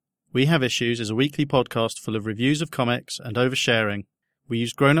We Have Issues is a weekly podcast full of reviews of comics and oversharing. We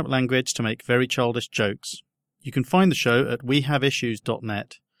use grown-up language to make very childish jokes. You can find the show at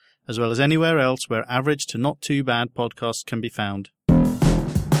wehaveissues.net, as well as anywhere else where average to not too bad podcasts can be found.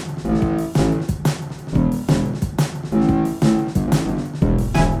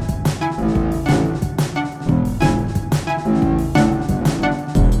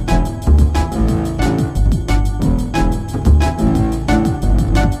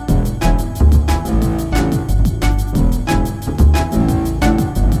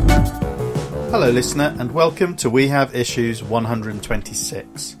 Hello listener, and welcome to We Have Issues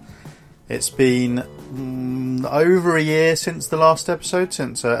 126. It's been over a year since the last episode,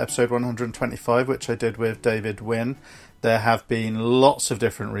 since episode 125, which I did with David Wynn. There have been lots of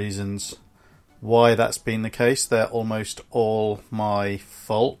different reasons why that's been the case. They're almost all my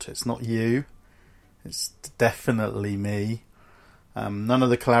fault. It's not you. It's definitely me. None of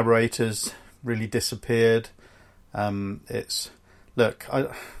the collaborators really disappeared.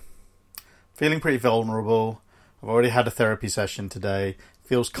 Feeling pretty vulnerable. I've already had a therapy session today.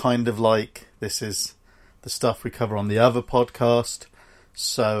 Feels kind of like this is the stuff we cover on the other podcast.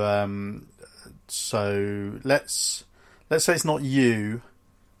 So let's say it's not you.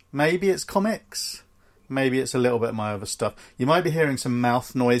 Maybe it's comics. Maybe it's a little bit of my other stuff. You might be hearing some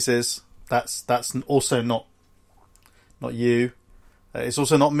mouth noises. That's also not you. It's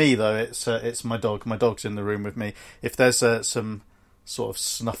also not me though. It's my dog. My dog's in the room with me. If there's some sort of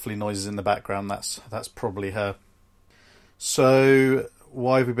snuffly noises in the background, that's probably her. So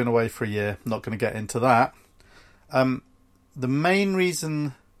why have we been away for a year? Not going to get into that. The main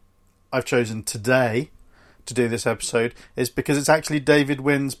reason I've chosen today to do this episode is because it's actually David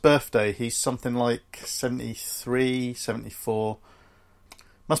Wynn's birthday. He's something like 73, 74.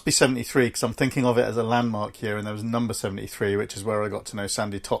 Must be 73 because I'm thinking of it as a landmark year, and there was number 73, which is where I got to know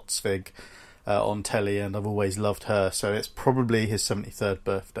Sandy Totsvig on telly, and I've always loved her, so it's probably his 73rd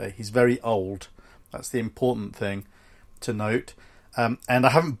birthday. He's very old. That's the important thing to note. And I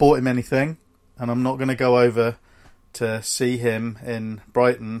haven't bought him anything, and I'm not going to go over to see him in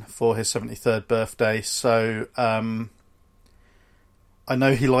Brighton for his 73rd birthday, so I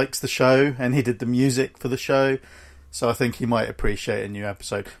know he likes the show, and he did the music for the show, so I think he might appreciate a new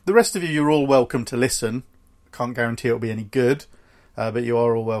episode. The rest of you, you're all welcome to listen. Can't guarantee it'll be any good, but you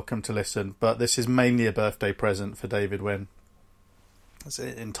are all welcome to listen. But this is mainly a birthday present for David Wynn. That's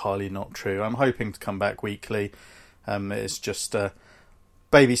entirely not true. I'm hoping to come back weekly. It's just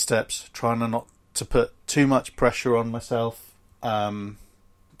baby steps, trying not to put too much pressure on myself,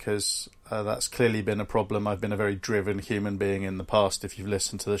 because that's clearly been a problem. I've been a very driven human being in the past. If you've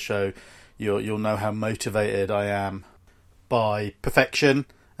listened to the show, you'll know how motivated I am by perfection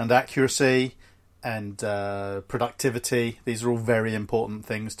and accuracy and productivity. These are all very important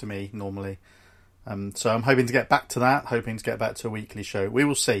things to me normally. So I'm hoping to get back to that, hoping to get back to a weekly show. We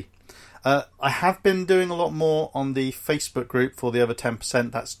will see. I have been doing a lot more on the Facebook group for the other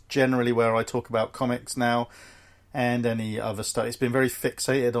 10%. That's generally where I talk about comics now and any other stuff. It's been very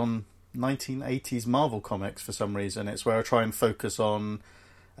fixated on 1980s Marvel comics for some reason. It's where I try and focus on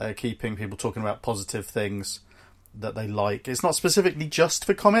keeping people talking about positive things that they like. It's not specifically just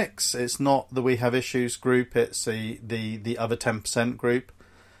for comics. It's not the We Have Issues group. It's the other 10% group.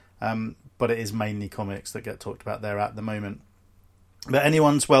 But it is mainly comics that get talked about there at the moment. But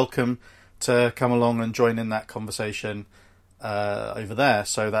anyone's welcome to come along and join in that conversation over there.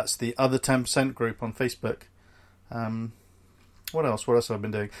 So that's the other 10% group on Facebook. What else? What else have I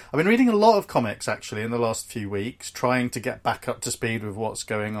been doing? I've been reading a lot of comics actually in the last few weeks, trying to get back up to speed with what's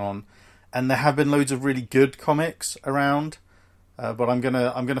going on. And there have been loads of really good comics around, but I'm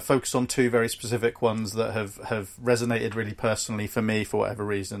gonna focus on two very specific ones that have resonated really personally for me for whatever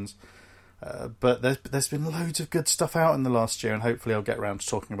reasons. But there's been loads of good stuff out in the last year, and hopefully I'll get around to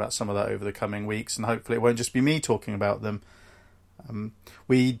talking about some of that over the coming weeks, and hopefully it won't just be me talking about them.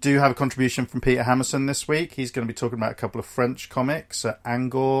 We do have a contribution from Peter Hammerson this week. He's going to be talking about a couple of French comics,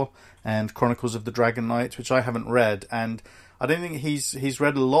 Angor and Chronicles of the Dragon Knight, which I haven't read, and I don't think he's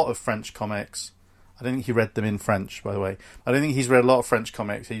read a lot of French comics. I don't think he read them in French, by the way. I don't think he's read a lot of French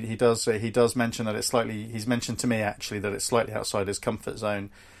comics. He does mention that he's mentioned to me actually that it's slightly outside his comfort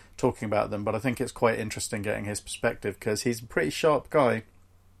zone talking about them, but I think it's quite interesting getting his perspective because he's a pretty sharp guy.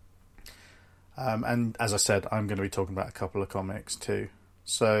 And as I said, I'm going to be talking about a couple of comics too.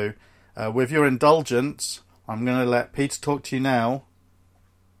 So with your indulgence, I'm going to let Peter talk to you now,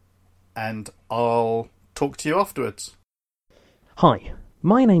 and I'll talk to you afterwards. Hi,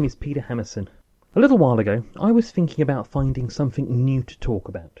 my name is Peter Hammerson. A little while ago, I was thinking about finding something new to talk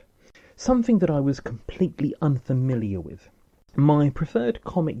about. Something that I was completely unfamiliar with. My preferred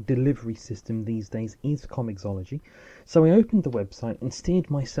comic delivery system these days is Comixology, so I opened the website and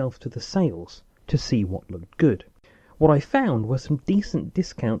steered myself to the sales to see what looked good. What I found were some decent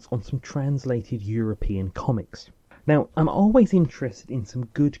discounts on some translated European comics. Now, I'm always interested in some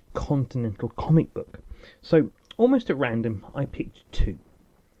good continental comic book, so almost at random I picked two.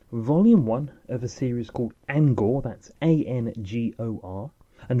 Volume 1 of a series called Angor, that's Angor,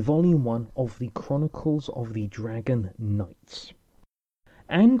 and Volume 1 of the Chronicles of the Dragon Knights.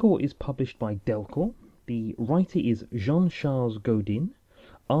 Angor is published by Delcourt, the writer is Jean-Charles Gaudin,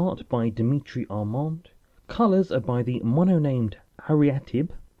 art by Dimitri Armand, colours are by the mono-named Ariatib,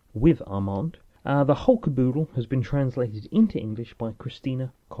 with Armand. The whole caboodle has been translated into English by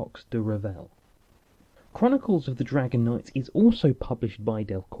Christina Cox de Revel. Chronicles of the Dragon Knights is also published by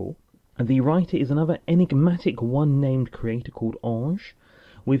Delcourt, and the writer is another enigmatic one-named creator called Ange,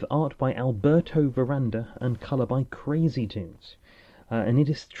 with art by Alberto Veranda and colour by Crazy Toons, and it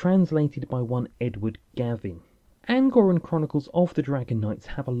is translated by one Edward Gavin. Angor and Chronicles of the Dragon Knights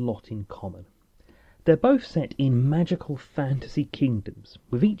have a lot in common. They're both set in magical fantasy kingdoms,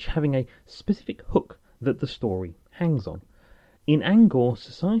 with each having a specific hook that the story hangs on. In Angor,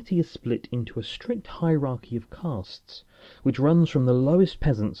 society is split into a strict hierarchy of castes, which runs from the lowest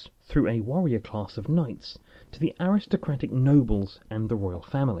peasants through a warrior class of knights to the aristocratic nobles and the royal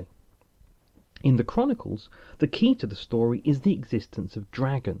family. In the Chronicles, the key to the story is the existence of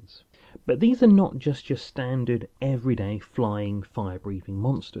dragons, but these are not just your standard, everyday, flying, fire-breathing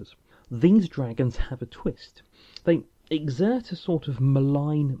monsters. These dragons have a twist. They exert a sort of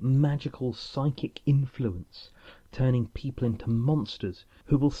malign, magical, psychic influence, turning people into monsters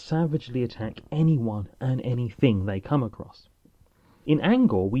who will savagely attack anyone and anything they come across. In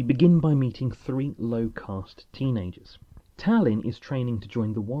Angor, we begin by meeting three low-caste teenagers. Talin is training to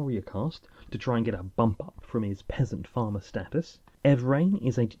join the warrior caste to try and get a bump up from his peasant farmer status. Evrain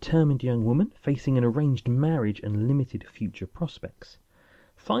is a determined young woman facing an arranged marriage and limited future prospects.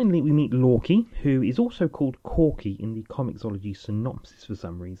 Finally, we meet Lorky, who is also called Corky in the Comixology synopsis for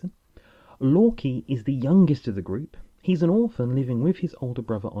some reason. Lorky is the youngest of the group. He's an orphan living with his older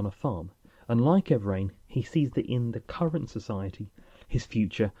brother on a farm, and like Evrain, he sees that in the current society, his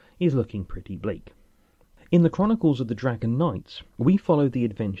future is looking pretty bleak. In the Chronicles of the Dragon Knights, we follow the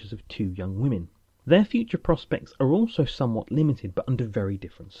adventures of two young women. Their future prospects are also somewhat limited, but under very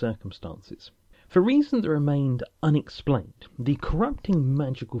different circumstances. For reasons that remained unexplained, the corrupting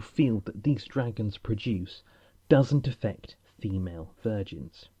magical field that these dragons produce doesn't affect female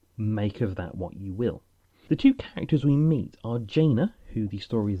virgins. Make of that what you will. The two characters we meet are Jaina, who the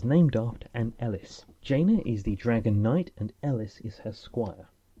story is named after, and Ellis. Jaina is the Dragon Knight and Ellis is her squire.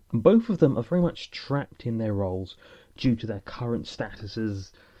 Both of them are very much trapped in their roles due to their current status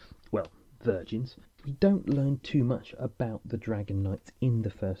as, well, virgins. We don't learn too much about the Dragon Knights in the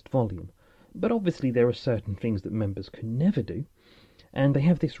first volume, but obviously there are certain things that members can never do, and they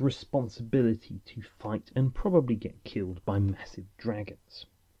have this responsibility to fight and probably get killed by massive dragons.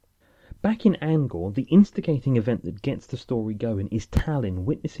 Back in Angor, the instigating event that gets the story going is Talin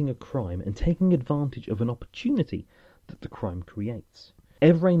witnessing a crime and taking advantage of an opportunity that the crime creates.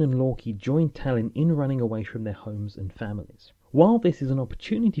 Evrain and Lorky join Talin in running away from their homes and families. While this is an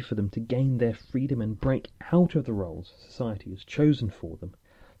opportunity for them to gain their freedom and break out of the roles society has chosen for them,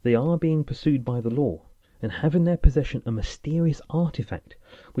 they are being pursued by the law and have in their possession a mysterious artifact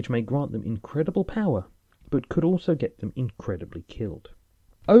which may grant them incredible power, but could also get them incredibly killed.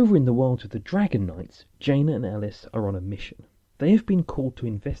 Over in the world of the Dragon Knights, Jaina and Ellis are on a mission. They have been called to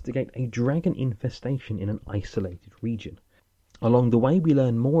investigate a dragon infestation in an isolated region. Along the way, we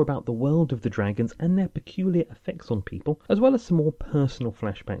learn more about the world of the dragons and their peculiar effects on people, as well as some more personal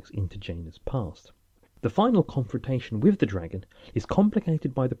flashbacks into Jaina's past. The final confrontation with the dragon is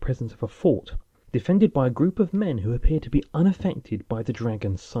complicated by the presence of a fort, defended by a group of men who appear to be unaffected by the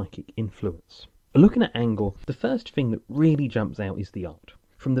dragon's psychic influence. Looking at Angor, the first thing that really jumps out is the art.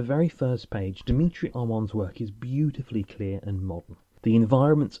 From the very first page, Dimitri Armand's work is beautifully clear and modern. The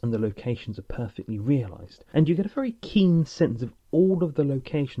environments and the locations are perfectly realised, and you get a very keen sense of all of the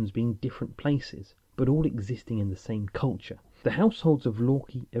locations being different places, but all existing in the same culture. The households of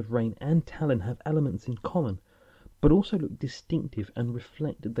Lorky, Evrain and Talin have elements in common, but also look distinctive and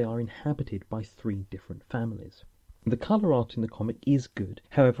reflect that they are inhabited by three different families. The colour art in the comic is good,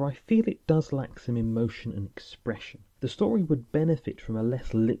 however I feel it does lack some emotion and expression. The story would benefit from a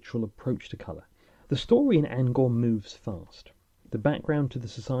less literal approach to colour. The story in Angor moves fast. The background to the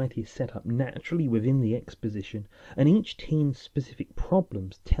society is set up naturally within the exposition, and each teen's specific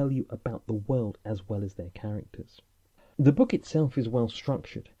problems tell you about the world as well as their characters. The book itself is well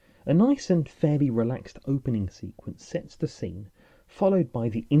structured, A nice and fairly relaxed opening sequence sets the scene, followed by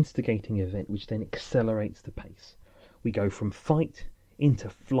the instigating event which then accelerates the pace. We go from fight into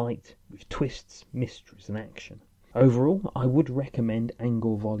flight with twists, mysteries and action. Overall, I would recommend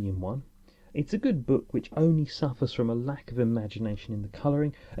Angor Volume 1. It's a good book which only suffers from a lack of imagination in the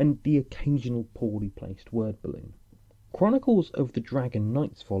colouring and the occasional poorly placed word balloon. Chronicles of the Dragon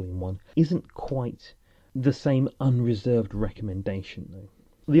Knights Volume 1 isn't quite the same unreserved recommendation though.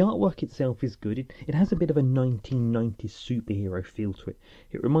 The artwork itself is good. It has a bit of a 1990s superhero feel to it.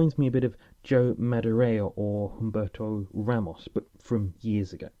 It reminds me a bit of Joe Madureira or Humberto Ramos, but from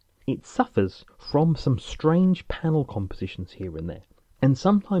years ago. It suffers from some strange panel compositions here and there, and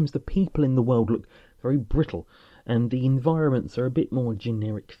sometimes the people in the world look very brittle, and the environments are a bit more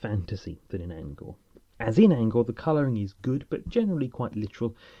generic fantasy than in Angor. As in Angor, the colouring is good, but generally quite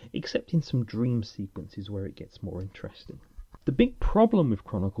literal, except in some dream sequences where it gets more interesting. The big problem with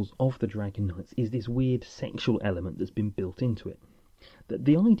Chronicles of the Dragon Knights is this weird sexual element that's been built into it. That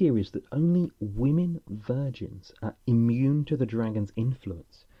the idea is that only women virgins are immune to the dragon's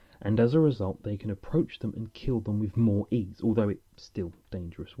influence, and as a result they can approach them and kill them with more ease, although it's still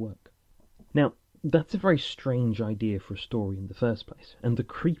dangerous work. Now, that's a very strange idea for a story in the first place, and the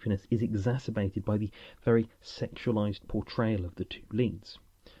creepiness is exacerbated by the very sexualised portrayal of the two leads.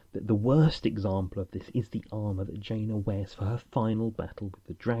 The worst example of this is the armour that Jaina wears for her final battle with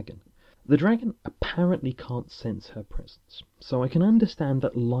the dragon. The dragon apparently can't sense her presence, so I can understand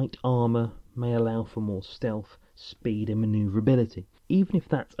that light armour may allow for more stealth, speed and manoeuvrability, even if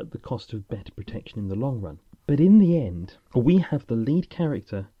that's at the cost of better protection in the long run. But in the end, we have the lead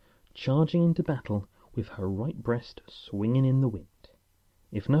character charging into battle with her right breast swinging in the wind.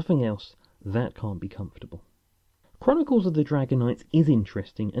 If nothing else, that can't be comfortable. Chronicles of the Dragon Knights is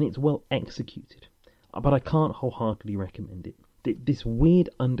interesting and it's well executed, but I can't wholeheartedly recommend it. This weird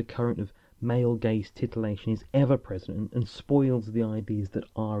undercurrent of male gaze titillation is ever present and spoils the ideas that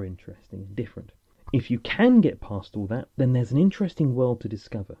are interesting and different. If you can get past all that, then there's an interesting world to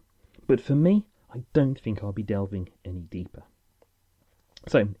discover. But for me, I don't think I'll be delving any deeper.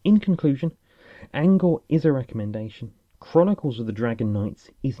 So, in conclusion, Angor is a recommendation. Chronicles of the Dragon Knights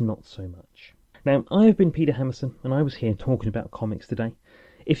is not so much. Now, I have been Peter Hammerson, and I was here talking about comics today.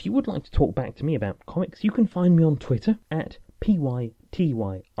 If you would like to talk back to me about comics, you can find me on Twitter at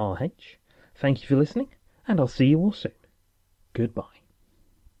PYTYRH. Thank you for listening, and I'll see you all soon. Goodbye.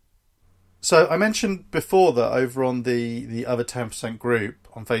 So I mentioned before that over on the other 10% group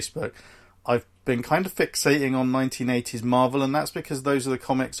on Facebook, I've been kind of fixating on 1980s Marvel, and that's because those are the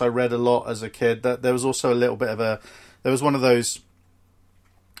comics I read a lot as a kid. That there was also a little bit of there was one of those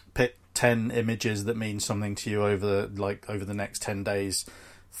pick 10 images that mean something to you over the next 10 days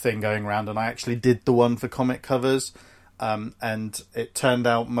thing going around, and I actually did the one for comic covers. And it turned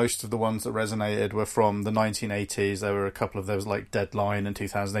out most of the ones that resonated were from the 1980s. There were a couple of those like Deadline and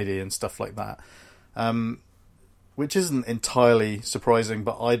 2000 AD and stuff like that, which isn't entirely surprising,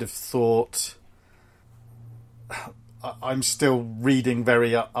 but I'd have thought I'm still reading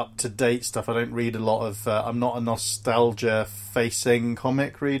very up-to-date stuff. I don't read a lot of... I'm not a nostalgia-facing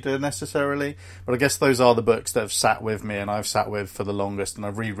comic reader necessarily, but I guess those are the books that have sat with me and I've sat with for the longest and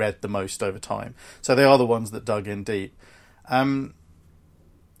I've reread the most over time. So they are the ones that dug in deep.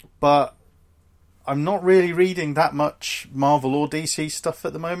 But I'm not really reading that much Marvel or DC stuff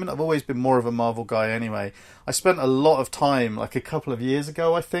at the moment. I've always been more of a Marvel guy anyway. I spent a lot of time, like a couple of years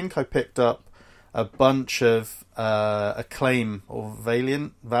ago, I think, I picked up a bunch of Acclaim or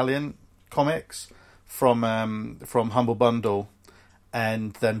Valiant comics from Humble Bundle,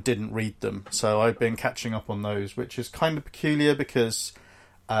 and then didn't read them. So I've been catching up on those, which is kind of peculiar because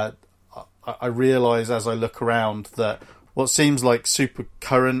I realise as I look around that what seems like super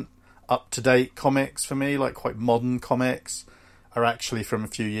current, up-to-date comics for me, like quite modern comics, are actually from a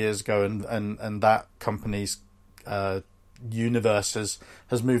few years ago, and that company's universe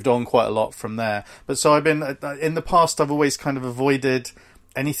has moved on quite a lot from there. But so I've been, in the past, I've always kind of avoided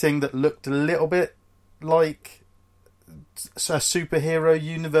anything that looked a little bit like a superhero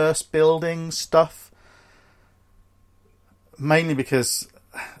universe building stuff, mainly because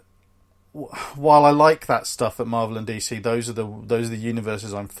while I like that stuff at Marvel and DC, those are the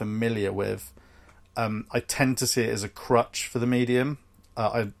universes I'm familiar with. I tend to see it as a crutch for the medium.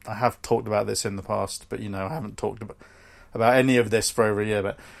 I have talked about this in the past, but I haven't talked about any of this for over a year.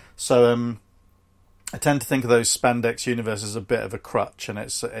 But so I tend to think of those spandex universes as a bit of a crutch, and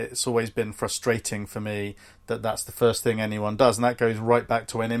it's always been frustrating for me that that's the first thing anyone does, and that goes right back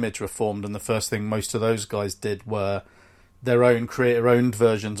to when Image were formed, and the first thing most of those guys did were create their own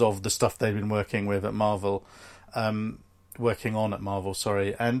versions of the stuff they've been working with at Marvel. working on at Marvel,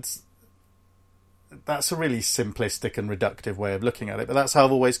 sorry, and that's a really simplistic and reductive way of looking at it, but that's how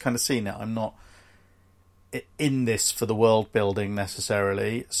I've always kind of seen it. I'm not in this for the world building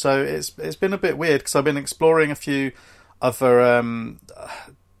necessarily, so it's been a bit weird because I've been exploring a few other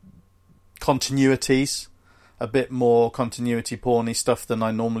continuities, a bit more continuity porny stuff than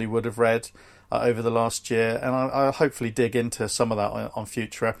I normally would have read over the last year, and I'll hopefully dig into some of that on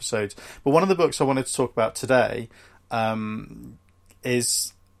future episodes. But one of the books I wanted to talk about today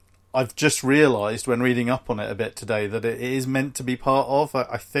is, I've just realised when reading up on it a bit today that it is meant to be part of,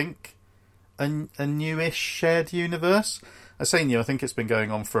 I think, a newish shared universe. I say new, I think it's been going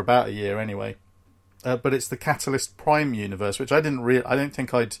on for about a year anyway. But it's the Catalyst Prime universe, which I don't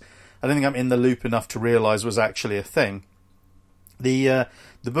think I'm in the loop enough to realise was actually a thing. The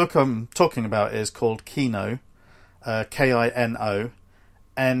book I'm talking about is called Kino, Kino,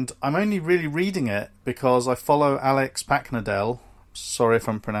 and I'm only really reading it because I follow Alex Paknadel. Sorry if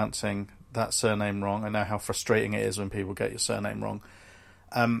I'm pronouncing that surname wrong. I know how frustrating it is when people get your surname wrong.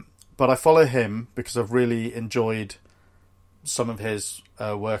 But I follow him because I've really enjoyed some of his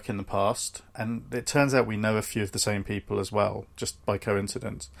work in the past, and it turns out we know a few of the same people as well, just by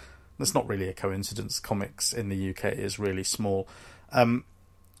coincidence. That's not really a coincidence. Comics in the UK is really small.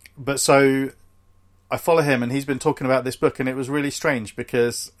 But so I follow him, and he's been talking about this book, and it was really strange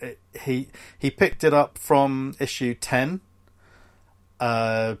because he picked it up from issue 10.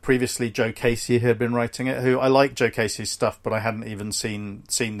 Previously, Joe Casey had been writing it. Who I like Joe Casey's stuff, but I hadn't even seen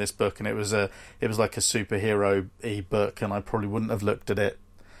this book, and it was like a superhero-y book, and I probably wouldn't have looked at it.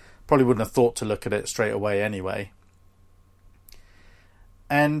 Probably wouldn't have thought to look at it straight away anyway.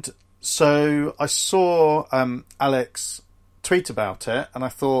 And so I saw Alex tweet about it, and I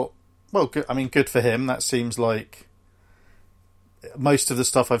thought, well, good, I mean, good for him. That seems like most of the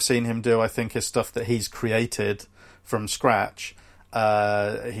stuff I've seen him do, I think, is stuff that he's created from scratch.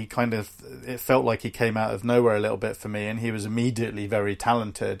 It felt like he came out of nowhere a little bit for me, and he was immediately very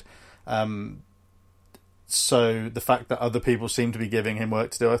talented. So the fact that other people seem to be giving him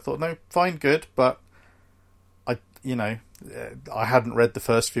work to do, I thought, no, fine, good, but I hadn't read the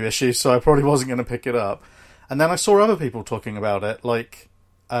first few issues, so I probably wasn't going to pick it up. And then I saw other people talking about it, like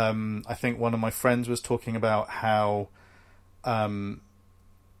I think one of my friends was talking about how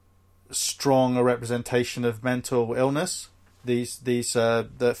strong a representation of mental illness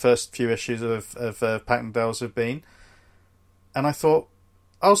the first few issues of Paknadel's have been. And I thought,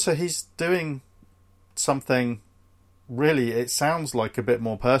 oh, so he's doing something really, it sounds like a bit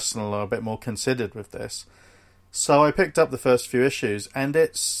more personal or a bit more considered with this. So I picked up the first few issues, and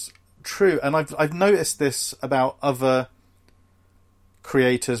it's true. And I've noticed this about other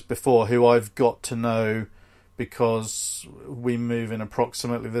creators before who I've got to know because we move in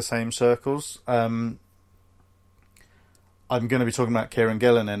approximately the same circles. I'm going to be talking about Kieran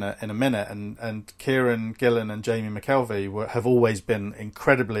Gillen in a minute, and Kieran Gillen and Jamie McKelvey have always been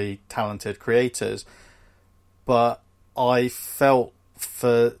incredibly talented creators, but I felt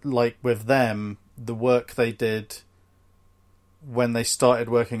with them, the work they did when they started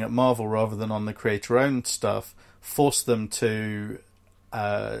working at Marvel rather than on the creator-owned stuff forced them to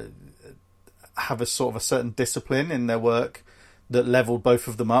have a sort of a certain discipline in their work that leveled both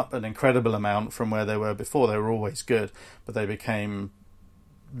of them up an incredible amount from where they were before. They were always good, but they became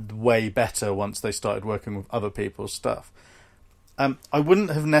way better once they started working with other people's stuff. I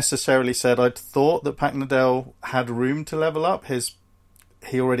wouldn't have necessarily said I'd thought that Paknadel had room to level up.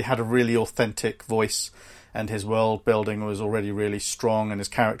 He already had a really authentic voice, and his world building was already really strong, and his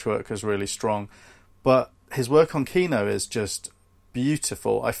character work was really strong. But his work on Kino is just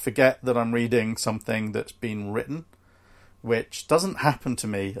beautiful. I forget that I'm reading something that's been written, which doesn't happen to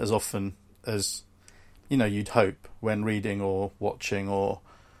me as often as you'd hope when reading or watching or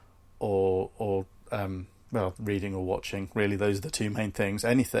reading or watching. Really, those are the two main things.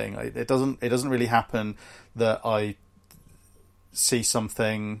 Anything. It doesn't really happen that I see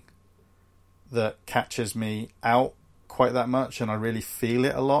something that catches me out quite that much, and I really feel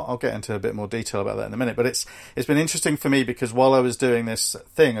it a lot. I'll get into a bit more detail about that in a minute, but it's been interesting for me because while I was doing this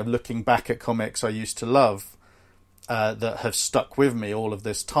thing of looking back at comics I used to love that have stuck with me all of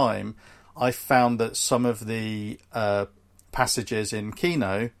this time, I found that some of the passages in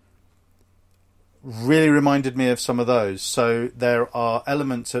Kino really reminded me of some of those. So there are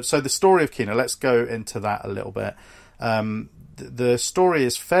elements of... So the story of Kino, let's go into that a little bit. The story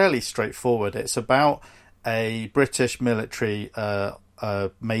is fairly straightforward. It's about a British military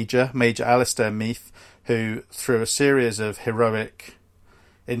Major Alistair Meath, who, through a series of heroic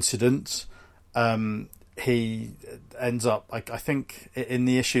incidents, he ends up, I think in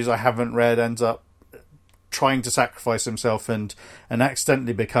the issues I haven't read, ends up trying to sacrifice himself and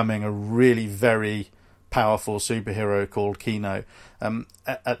accidentally becoming a really very powerful superhero called Kino.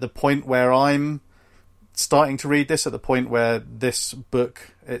 At the point where I'm starting to read this, at the point where this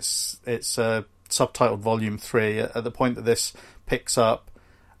book, it's subtitled Volume 3, at the point that this picks up,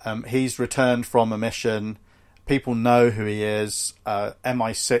 he's returned from a mission. People know who he is.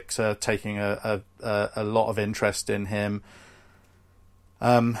 MI6 are taking a lot of interest in him.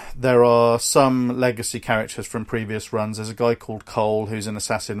 There are some legacy characters from previous runs. There's a guy called Cole who's an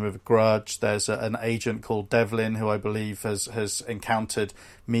assassin with a grudge. There's an agent called Devlin who I believe has encountered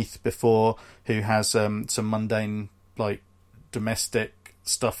Meath before, who has some mundane, like, domestic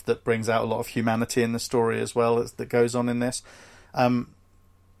stuff that brings out a lot of humanity in the story as well that goes on in this.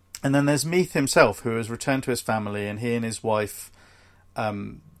 And then there's Meath himself, who has returned to his family, and he and his wife,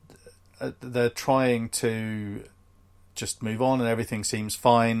 they're trying to just move on and everything seems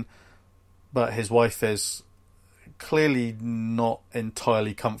fine, but his wife is clearly not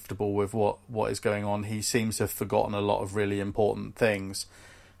entirely comfortable with what is going on. He seems to have forgotten a lot of really important things.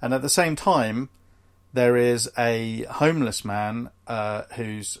 And at the same time, there is a homeless man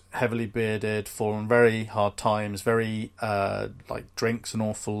who's heavily bearded, fallen very hard times, very drinks an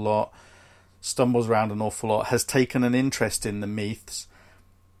awful lot, stumbles around an awful lot, has taken an interest in the Meaths,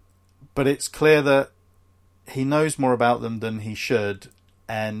 but it's clear that he knows more about them than he should,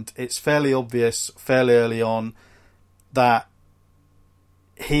 and it's fairly obvious fairly early on that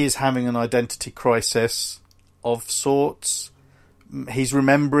he is having an identity crisis of sorts. He's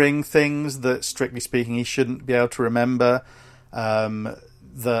remembering things that, strictly speaking, he shouldn't be able to remember,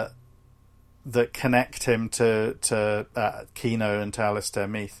 that connect him to Kino and to Alistair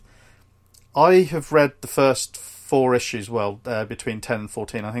Meath. I have read the first 4 issues, between 10 and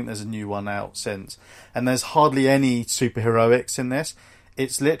 14. I think there's a new one out since. And there's hardly any superheroics in this.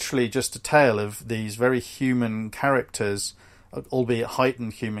 It's literally just a tale of these very human characters, albeit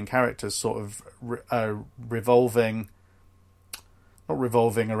heightened human characters, sort of revolving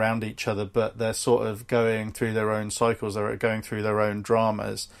around each other, but they're sort of going through their own cycles, they're going through their own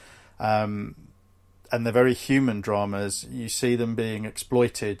dramas. And they're very human dramas. You see them being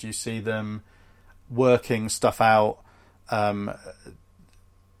exploited, you see them working stuff out that's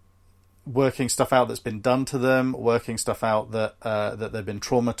been done to them, working stuff out that they've been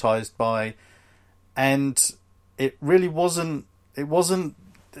traumatized by. And it really wasn't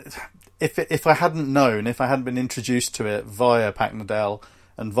if I hadn't known, if I hadn't been introduced to it via Packnadell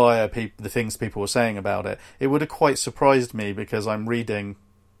and via the things people were saying about it, it would have quite surprised me, because I'm reading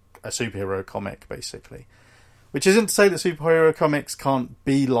a superhero comic, basically. Which isn't to say that superhero comics can't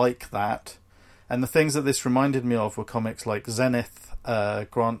be like that. And the things that this reminded me of were comics like Zenith,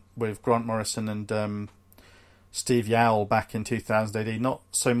 with Grant Morrison and Steve Yowell back in 2000 AD. Not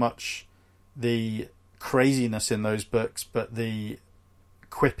so much the craziness in those books, but the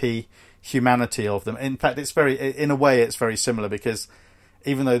quippy humanity of them. In fact, in a way it's very similar, because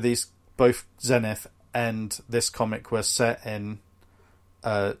even though both Zenith and this comic are set in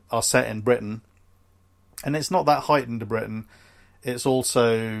Britain, and it's not that heightened to Britain, it's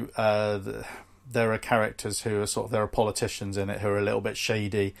also there are characters who are there are politicians in it who are a little bit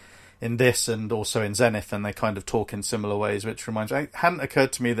shady in this and also in Zenith, and they kind of talk in similar ways, which reminds me, it hadn't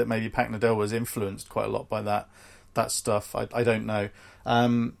occurred to me that maybe Packnadell was influenced quite a lot by that stuff. I don't know.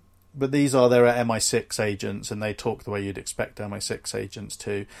 But there are MI6 agents, and they talk the way you'd expect MI6 agents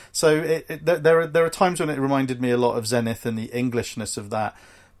to. So there are times when it reminded me a lot of Zenith and the Englishness of that,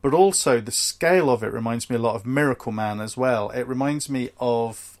 but also the scale of it reminds me a lot of Miracle Man as well. It reminds me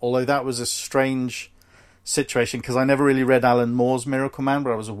of, although that was a strange situation, because I never really read Alan Moore's Miracle Man,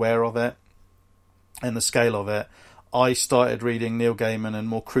 but I was aware of it and the scale of it. I started reading Neil Gaiman and,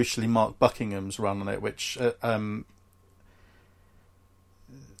 more crucially, Mark Buckingham's run on it, which,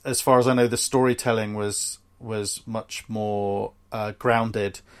 as far as I know, the storytelling was much more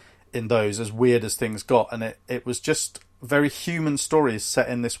grounded in those, as weird as things got, and it was just very human stories set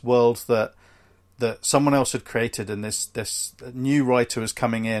in this world that someone else had created, and this new writer was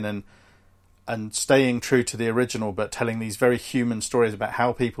coming in and staying true to the original, but telling these very human stories about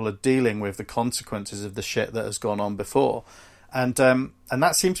how people are dealing with the consequences of the shit that has gone on before, and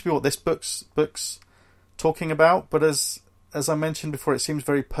that seems to be what this book's talking about. But as I mentioned before, it seems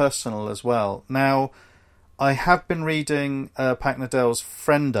very personal as well. Now, I have been reading Packnadell's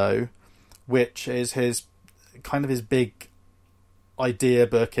Friendo, which is his big idea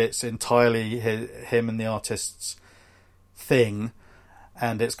book. It's entirely him and the artist's thing,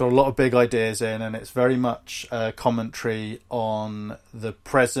 and it's got a lot of big ideas in, and it's very much a commentary on the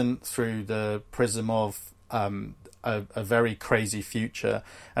present through the prism of a very crazy future.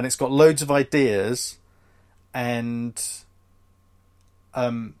 And it's got loads of ideas, and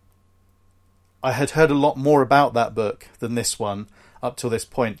I had heard a lot more about that book than this one up till this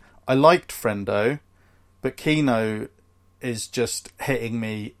point. I liked Friendo, but Kino is just hitting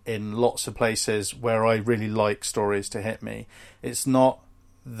me in lots of places where I really like stories to hit me. It's not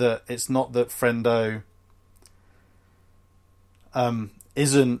that Friendo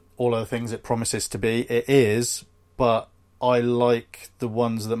isn't all of the things it promises to be. It is, but I like the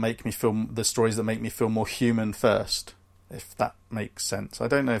ones that make me feel, the stories that make me feel more human first, if that makes sense. I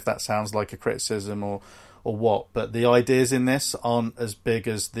don't know if that sounds like a criticism or what, but the ideas in this aren't as big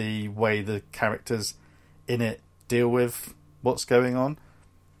as the way the characters in it deal with what's going on.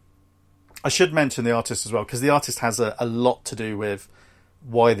 I should mention the artist as well, because the artist has a lot to do with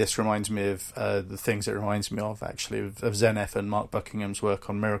why this reminds me of the things it reminds me of, actually, of Zenith and Mark Buckingham's work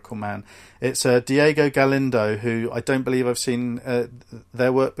on Miracle Man. It's Diego Galindo, who I don't believe I've seen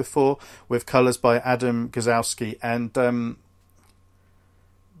their work before, with colours by Adam Gazowski, and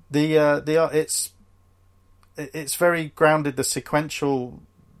it's very grounded. The sequential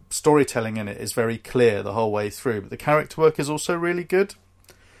storytelling in it is very clear the whole way through, but the character work is also really good.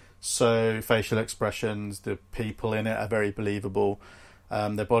 So facial expressions, the people in it are very believable.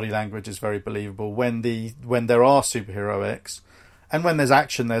 Their body language is very believable. When there are superheroics, and when there's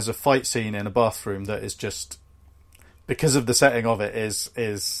action, there's a fight scene in a bathroom that is just, because of the setting of it,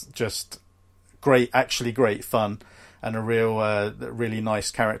 is just great, actually great fun, and a really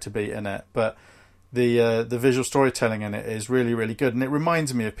nice character beat in it. But the visual storytelling in it is really, really good, and it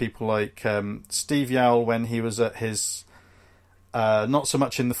reminds me of people like Steve Yowell when he was at his not so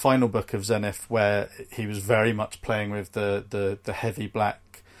much in the final book of Zenith, where he was very much playing with the heavy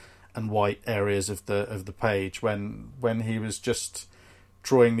black and white areas of the page, when he was just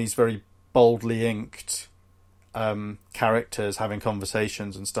drawing these very boldly inked characters having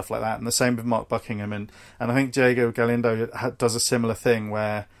conversations and stuff like that. And the same with Mark Buckingham, and I think Diego Galindo does a similar thing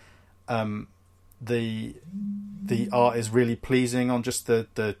where the art is really pleasing on just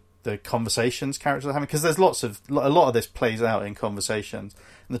the conversations characters are having, because there's a lot of this plays out in conversations,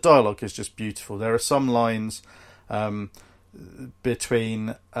 and the dialogue is just beautiful. There are some lines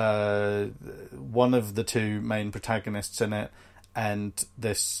between one of the two main protagonists in it and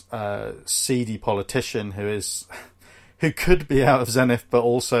this seedy politician who could be out of Zenith, but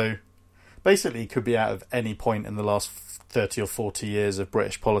also basically could be out of any point in the last 30 or 40 years of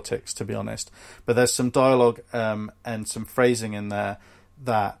British politics, to be honest. But there's some dialogue and some phrasing in there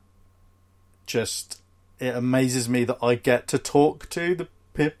that just, it amazes me that I get to talk to the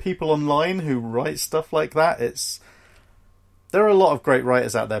people online who write stuff like that. There are a lot of great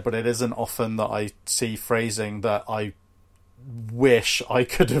writers out there, but it isn't often that I see phrasing that I wish I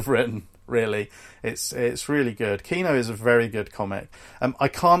could have written. Really, it's really good. Kino is a very good comic. I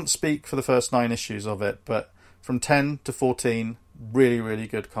can't speak for the first 9 issues of it, but from 10 to 14, really, really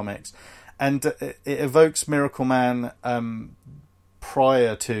good comics, and it evokes Miracle Man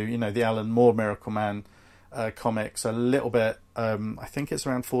prior to the Alan Moore Miracle Man comics a little bit. I think it's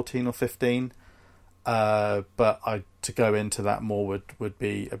around 14 or 15, but to go into that more would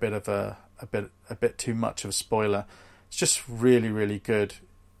be a bit too much of a spoiler. It's just really, really good.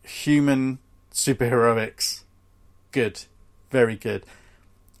 Human superheroics, good, very good.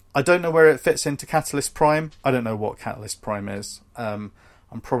 I don't know where it fits into Catalyst Prime. I don't know what Catalyst Prime is. I'll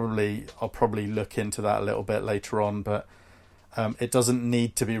probably look into that a little bit later on, but it doesn't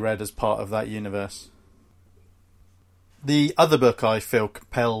need to be read as part of that universe. The other book I feel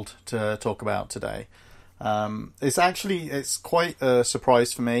compelled to talk about today, it's quite a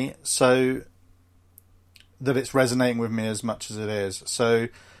surprise for me, so that it's resonating with me as much as it is. So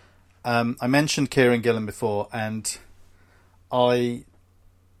I mentioned Kieran Gillen before, and I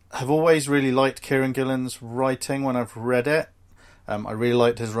have always really liked Kieran Gillen's writing when I've read it. I really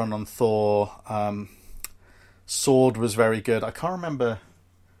liked his run on Thor. Sword was very good. I can't remember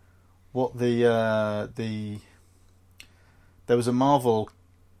what there was a Marvel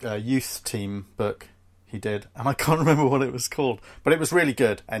youth team book he did, and I can't remember what it was called, but it was really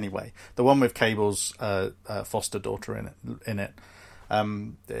good anyway. The one with Cable's foster daughter in it.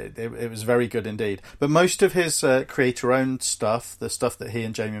 It was very good indeed. But most of his creator-owned stuff, the stuff that he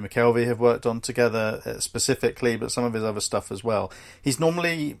and Jamie McKelvey have worked on together specifically, but some of his other stuff as well, he's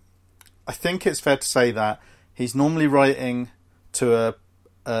normally, I think it's fair to say that he's normally writing to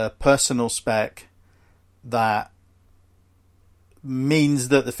a personal spec that means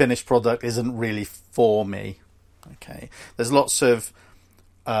that the finished product isn't really for me. Okay, there's lots of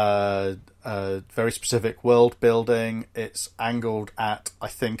very specific world building. It's angled at, I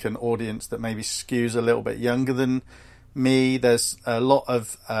think, an audience that maybe skews a little bit younger than me. There's a lot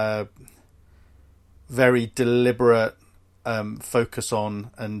of very deliberate focus on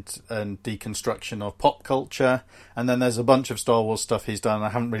and deconstruction of pop culture. And then there's a bunch of Star Wars stuff he's done. I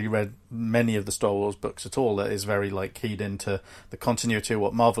haven't really read many of the Star Wars books at all, that is very like keyed into the continuity of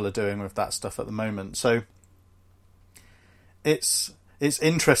what Marvel are doing with that stuff at the moment. So it's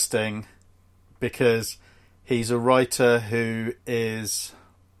interesting because he's a writer who is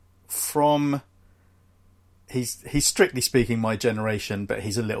from... He's strictly speaking my generation, but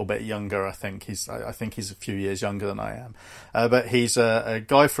he's a little bit younger. I think he's a few years younger than I am. But he's a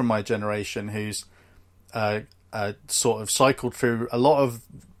guy from my generation who's sort of cycled through a lot of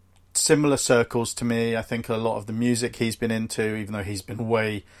similar circles to me. I think a lot of the music he's been into, even though he's been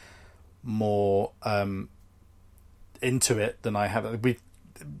way more into it than I have. We've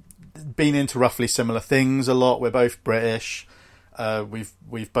been into roughly similar things a lot. We're both British.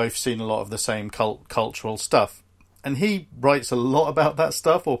 We've both seen a lot of the same cultural stuff, and he writes a lot about that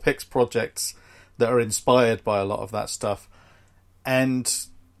stuff or picks projects that are inspired by a lot of that stuff. And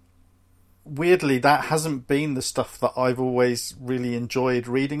weirdly, that hasn't been the stuff that I've always really enjoyed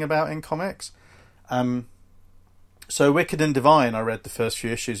reading about in comics. So Wicked and Divine, I read the first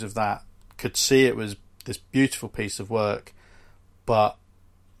few issues of that, could see it was this beautiful piece of work, but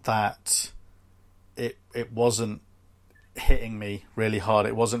that it wasn't hitting me really hard.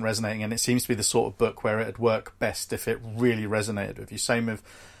 It wasn't resonating, and it seems to be the sort of book where it'd work best if it really resonated with you. Same with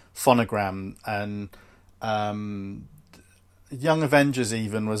Phonogram, and Young Avengers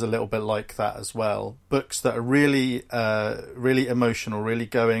even was a little bit like that as well. Books that are really really emotional, really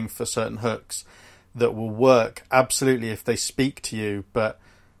going for certain hooks that will work absolutely if they speak to you, but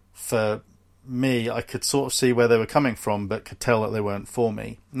for me, I could sort of see where they were coming from, but could tell that they weren't for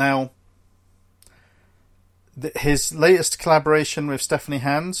me. Now, his latest collaboration with Stephanie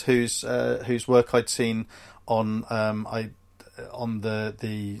Hans, whose work I'd seen on the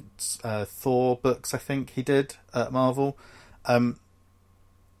Thor books, I think he did at Marvel,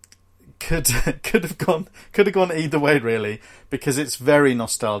 could have gone either way really, because it's very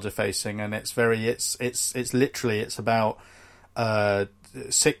nostalgia facing, and it's about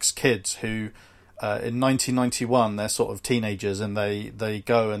 6 kids who in 1991 they're sort of teenagers, and they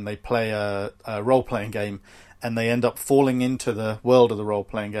go and they play a role playing game, and they end up falling into the world of the role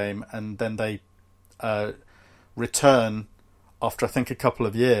playing game, and then they return after I think a couple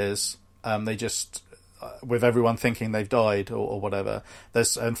of years. They just with everyone thinking they've died or whatever.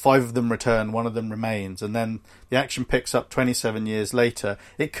 And 5 of them return, 1 of them remains, and then the action picks up 27 years later.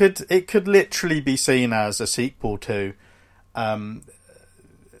 It could literally be seen as a sequel to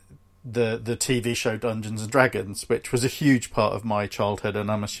the TV show Dungeons and Dragons, which was a huge part of my childhood,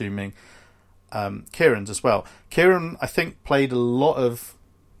 and I'm assuming Kieran's as well. Kieran, I think, played a lot of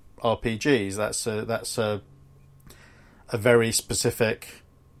RPGs. That's a very specific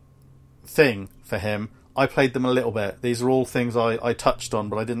thing for him. I played them a little bit. These are all things I touched on,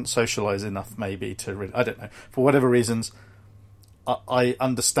 but I didn't socialise enough maybe to I don't know, for whatever reasons. I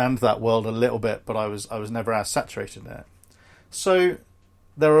understand that world a little bit, but I was never as saturated in it. So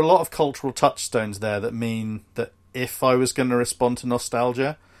there are a lot of cultural touchstones there that mean that if I was going to respond to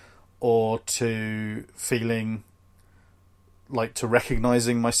nostalgia or to feeling like to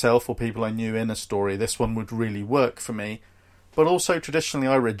recognising myself or people I knew in a story, this one would really work for me. But also traditionally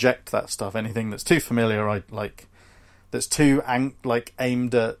I reject that stuff. Anything that's too familiar, that's too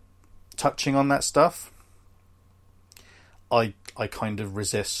aimed at touching on that stuff, I kind of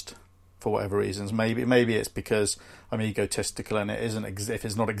resist for whatever reasons. Maybe it's because I'm egotistical and it isn't. If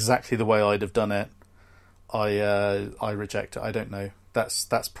it's not exactly the way I'd have done it, I reject it. I don't know.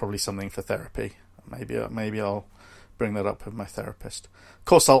 That's probably something for therapy. Maybe I'll bring that up with my therapist. Of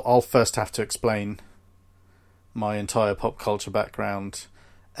course, I'll first have to explain my entire pop culture background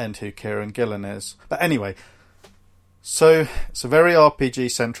and who Kieran Gillen is. But anyway, so it's a very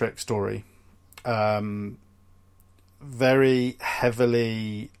RPG centric story. Very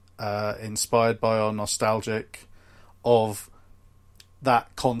heavily inspired by our nostalgic of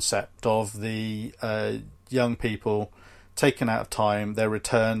that concept of the young people taken out of time, they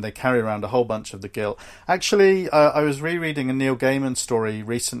return, they carry around a whole bunch of the guilt. Actually, I was rereading a Neil Gaiman story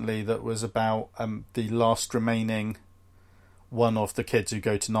recently that was about the last remaining one of the kids who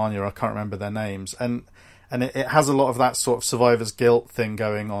go to Narnia. I can't remember their names, and it has a lot of that sort of survivor's guilt thing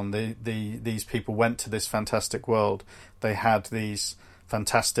going on. These people went to this fantastic world. They had these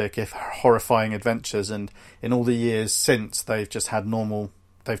fantastic, if horrifying, adventures, and in all the years since, they've just had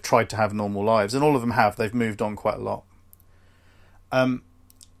they've tried to have normal lives, and all of them have. They've moved on quite a lot.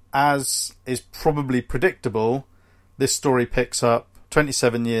 As is probably predictable, this story picks up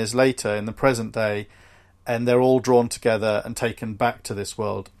 27 years later in the present day, and they're all drawn together and taken back to this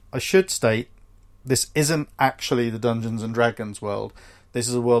world. I should state this isn't actually the Dungeons and Dragons world. This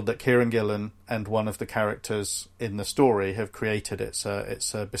is a world that Kieran Gillen and one of the characters in the story have created. It's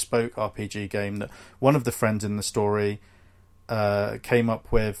a bespoke RPG game that one of the friends in the story came up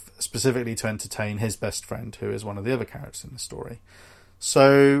with specifically to entertain his best friend, who is one of the other characters in the story.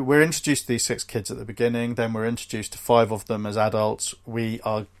 So we're introduced to these 6 kids at the beginning, then we're introduced to 5 of them as adults. We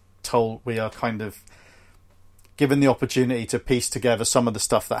are kind of given the opportunity to piece together some of the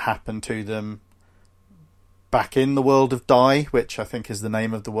stuff that happened to them back in the world of Die, which I think is the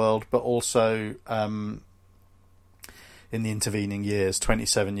name of the world, but also in the intervening years.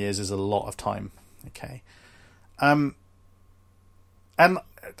 27 years is a lot of time. Okay. And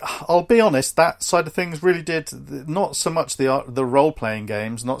I'll be honest, that side of things really did not so much the role-playing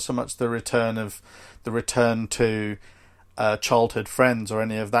games, not so much the return to childhood friends or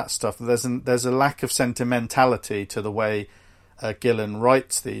any of that stuff. There's a lack of sentimentality to the way Gillen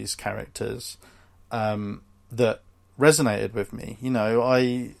writes these characters that resonated with me. You know,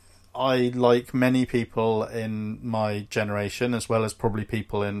 I like many people in my generation, as well as probably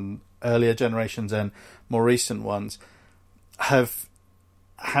people in earlier generations and more recent ones, have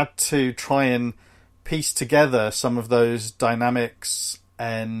had to try and piece together some of those dynamics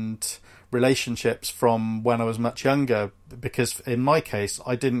and relationships from when I was much younger, because in my case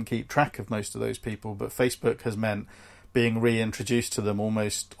I didn't keep track of most of those people, but Facebook has meant being reintroduced to them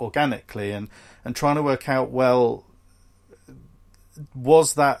almost organically and trying to work out, well,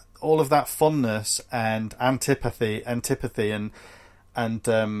 was that all of that fondness and antipathy and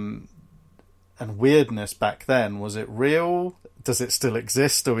weirdness back then, was it real? Does it still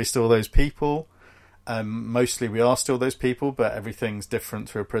exist? Are we still those people? Mostly we are still those people, but everything's different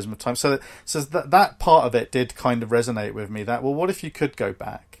through a prism of time. So that part of it did kind of resonate with me, that, well, what if you could go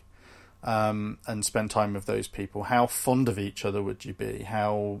back and spend time with those people? How fond of each other would you be?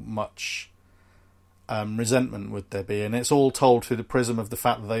 How much resentment would there be? And it's all told through the prism of the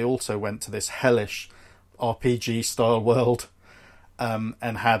fact that they also went to this hellish RPG style world and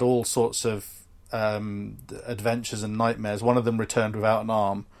had all sorts of adventures and nightmares. One of them returned without an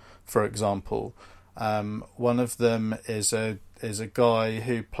arm, for example. One of them is a guy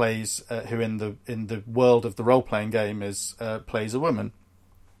who plays who in the world of the role playing game plays a woman,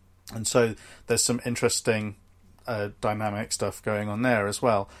 and so there's some interesting dynamic stuff going on there as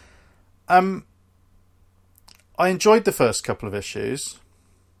well. I enjoyed the first couple of issues.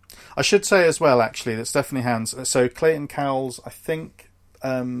 I should say as well, actually, that Stephanie Hans, so Clayton Cowles, I think,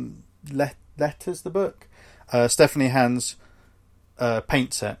 letters the book. Stephanie Hans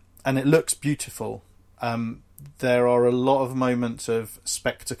paints it, and it looks beautiful. There are a lot of moments of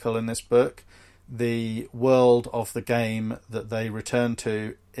spectacle in this book. The world of the game that they return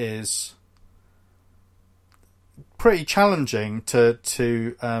to is pretty challenging to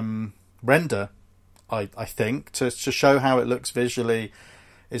render. I think to show how it looks visually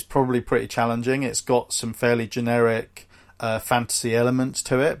is probably pretty challenging. It's got some fairly generic fantasy elements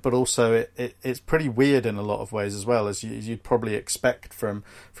to it, but also it's pretty weird in a lot of ways as well, as you'd probably expect from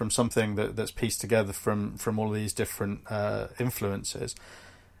something that's pieced together from all of these different influences.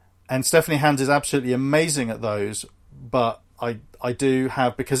 And Stephanie Hans is absolutely amazing at those, but I do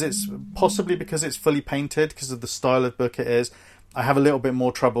have, because it's fully painted, because of the style of book it is, I have a little bit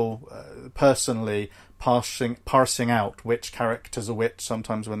more trouble personally parsing out which characters are which.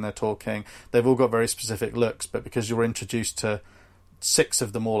 Sometimes when they're talking, they've all got very specific looks, but because you're introduced to 6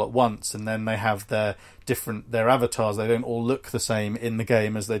 of them all at once, and then they have their avatars, they don't all look the same in the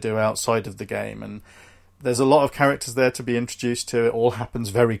game as they do outside of the game, and there's a lot of characters there to be introduced to. It all happens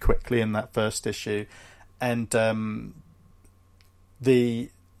very quickly in that first issue, and this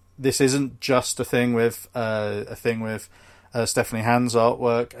isn't just a thing with Stephanie Hans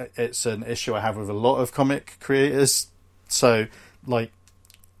artwork. It's an issue I have with a lot of comic creators. So, like,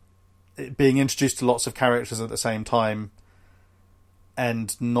 being introduced to lots of characters at the same time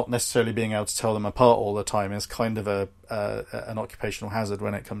and not necessarily being able to tell them apart all the time is kind of an occupational hazard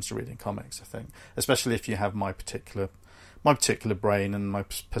when it comes to reading comics, I think. Especially if you have my particular brain and my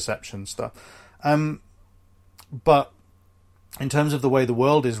perception stuff. But in terms of the way the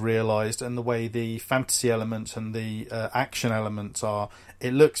world is realised and the way the fantasy elements and the action elements are,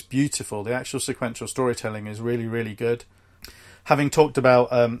 it looks beautiful. The actual sequential storytelling is really, really good. Having talked about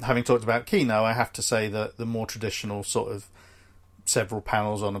Kino, I have to say that the more traditional sort of several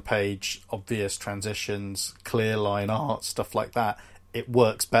panels on a page, obvious transitions, clear line art, stuff like that, it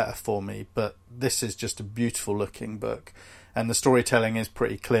works better for me. But this is just a beautiful looking book, and the storytelling is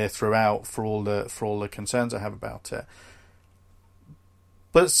pretty clear throughout for all the concerns I have about it.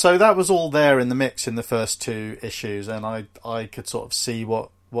 But so that was all there in the mix in the first 2 issues, and I could sort of see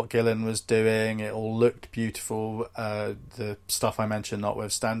what what Gillen was doing. It all looked beautiful. The stuff I mentioned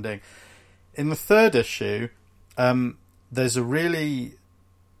notwithstanding. In the third issue, there's a really,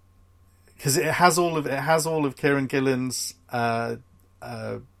 because it has all of Kieran Gillen's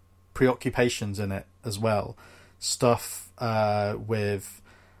preoccupations in it as well. Stuff with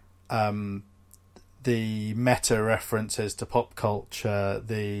the meta references to pop culture.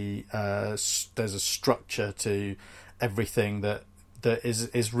 There's a structure to everything that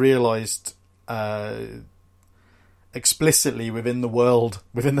is realised explicitly within the world,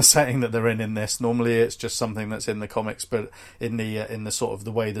 within the setting that they're in this. Normally it's just something that's in the comics, but in the sort of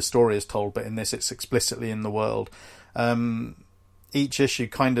the way the story is told, but in this it's explicitly in the world. Each issue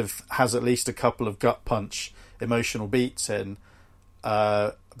kind of has at least a couple of gut punch emotional beats in,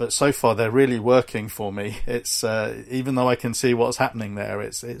 but so far they're really working for me. It's even though I can see what's happening there,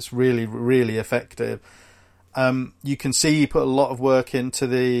 it's really, really effective. You can see he put a lot of work into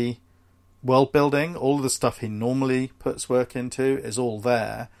the world building. All of the stuff he normally puts work into is all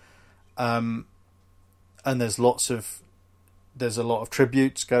there, and there's a lot of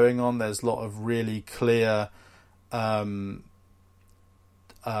tributes going on. There's a lot of really clear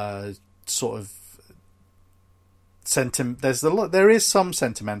sort of there is some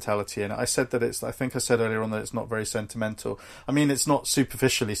sentimentality in it. I think I said earlier on that it's not very sentimental. I mean, it's not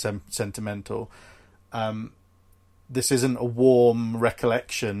superficially sentimental. This isn't a warm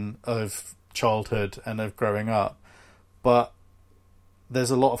recollection of childhood and of growing up, but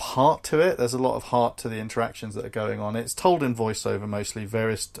there's a lot of heart to it. There's a lot of heart to the interactions that are going on. It's told in voiceover mostly.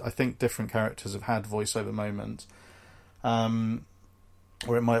 I think different characters have had voiceover moments,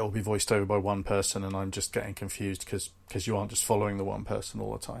 or it might all be voiced over by one person and I'm just getting confused because you aren't just following the one person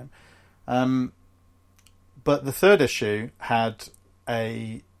all the time. But the third issue had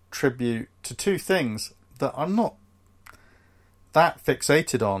a tribute to two things that I'm not that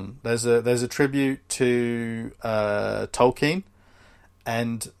fixated on. There's a tribute to Tolkien,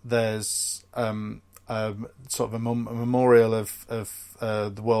 and there's sort of a memorial of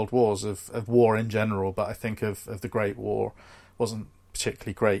the world wars, of war in general, but I think of the Great War. Wasn't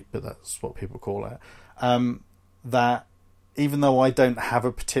particularly great, but that's what people call it. That even though I don't have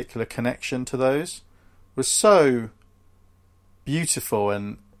a particular connection to those, was so beautiful,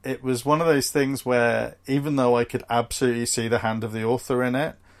 and it was one of those things where even though I could absolutely see the hand of the author in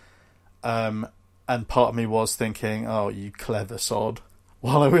it, and part of me was thinking, "Oh, you clever sod,"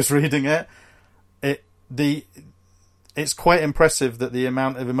 while I was reading it, it's quite impressive that the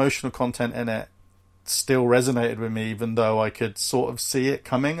amount of emotional content in it still resonated with me, even though I could sort of see it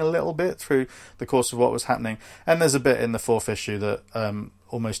coming a little bit through the course of what was happening. And there's a bit in the fourth issue that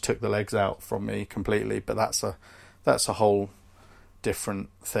almost took the legs out from me completely, but that's a whole different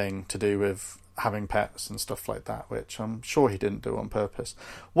thing to do with having pets and stuff like that, which I'm sure he didn't do on purpose.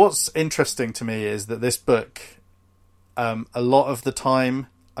 What's interesting to me is that this book, a lot of the time,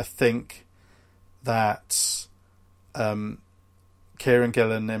 I think that Kieran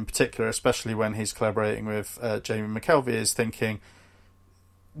Gillen in particular, especially when he's collaborating with Jamie McKelvey, is thinking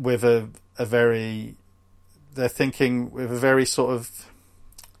with a very sort of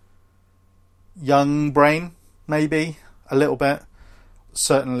young brain, maybe a little bit.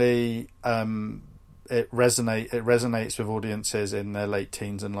 Certainly, it resonates with audiences in their late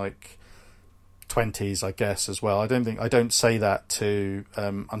teens and like 20s, I guess, as well. I don't say that to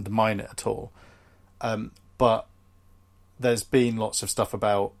undermine it at all, but there's been lots of stuff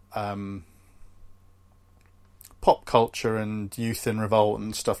about pop culture and youth in revolt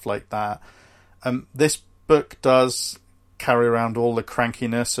and stuff like that. This book does carry around all the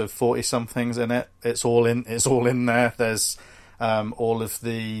crankiness of 40-somethings in it. It's all in there. There's all of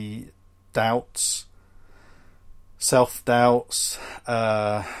the doubts, self-doubts,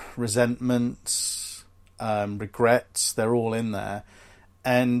 resentments, regrets. They're all in there,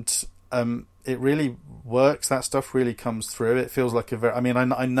 and it really works. That stuff really comes through. It feels like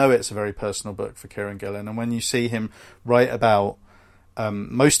I know it's a very personal book for Kieran Gillen, and when you see him write about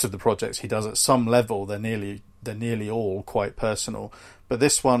most of the projects he does at some level, they're nearly all quite personal. But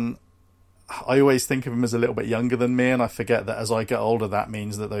this one, I always think of him as a little bit younger than me, and I forget that as I get older, that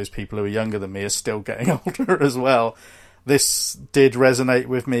means that those people who are younger than me are still getting older as well. This did resonate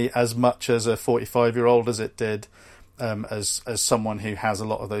with me as much as a 45-year-old as it did as someone who has a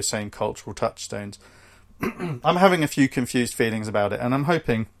lot of those same cultural touchstones. I'm having a few confused feelings about it, and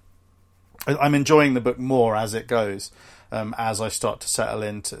I'm enjoying the book more as it goes, as I start to settle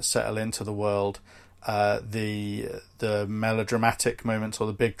into the world. The melodramatic moments or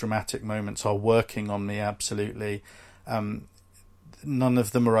the big dramatic moments are working on me absolutely. None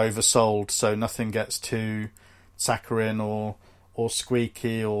of them are oversold, so nothing gets too saccharine or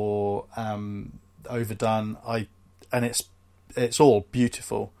squeaky or overdone. And it's all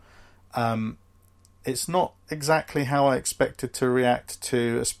beautiful. It's not exactly how I expected to react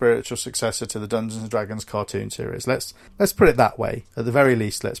to a spiritual successor to the Dungeons and Dragons cartoon series. Let's put it that way. At the very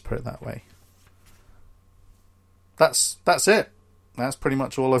least, let's put it that way. That's it. That's pretty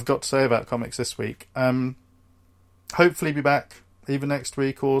much all I've got to say about comics this week. Hopefully be back either next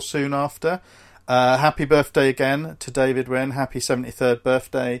week or soon after. Happy birthday again to David Wynn. Happy 73rd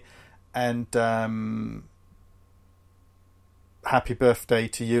birthday. And happy birthday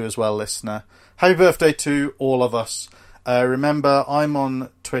to you as well, listener. Happy birthday to all of us. Remember, I'm on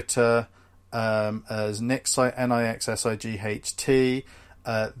Twitter as Nixsight, NIXSIGHT.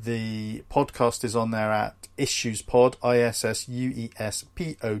 The podcast is on there at IssuesPod, ISSUESPOD.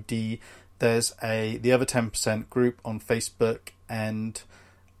 There's the Other 10% group on Facebook, and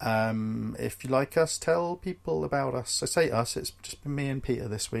if you like us, tell people about us. I say us, it's just been me and Peter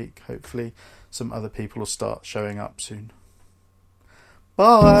this week. Hopefully some other people will start showing up soon.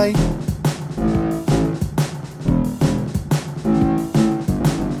 Bye!